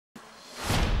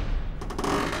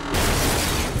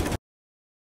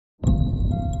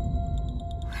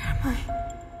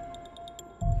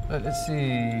Let's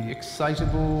see.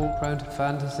 Excitable, prone to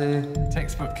fantasy.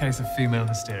 Textbook case of female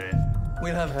hysteria.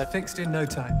 We'll have her fixed in no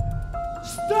time.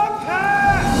 Stop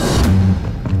her!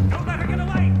 Don't let her get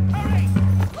away! Hurry!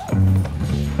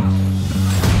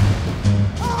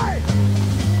 Hi!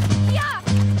 Yeah!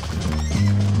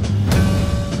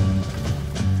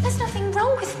 There's nothing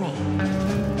wrong with me.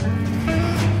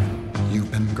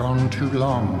 You've been gone too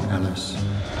long, Alice.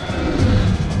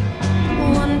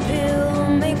 One pill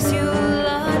makes you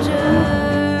larger,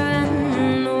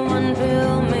 and one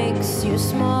pill makes you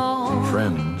small.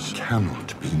 Friends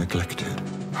cannot be neglected.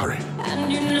 Hurry.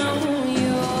 And you know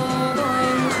you're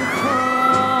going to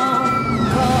call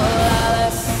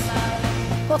Alice.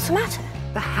 What's the matter?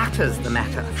 The Hatter's the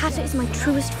matter. Hatter is my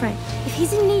truest friend. If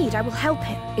he's in need, I will help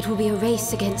him. It will be a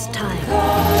race against time.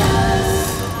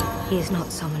 He is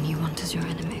not someone you want as your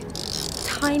enemy.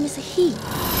 Time is a he.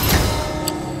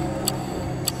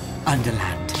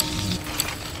 Underland.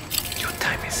 Your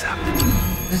time is up.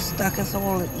 They stuck us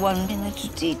all at 1 minute to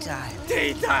tea time.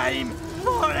 Tea time!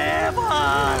 Forever!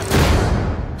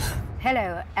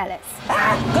 Hello, Alice. Go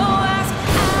ask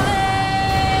Alice.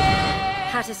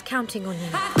 Hatter's counting on you.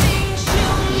 I think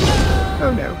she'll know.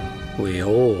 Oh no. We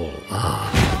all are.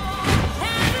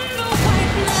 And the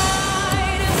white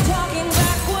knight is talking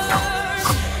backwards.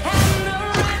 And the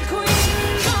red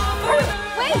queen of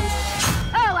Wait!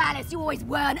 Oh, Alice, you always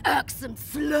were an irksome,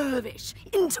 slurvish,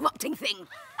 interrupting thing.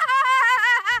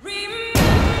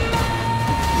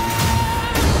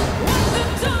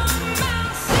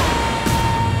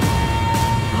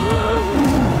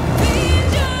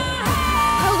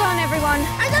 Hold on, everyone.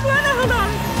 I don't want to hold on.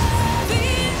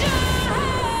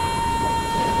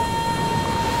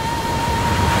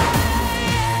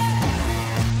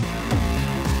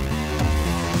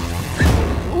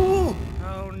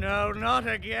 Oh no, not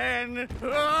again!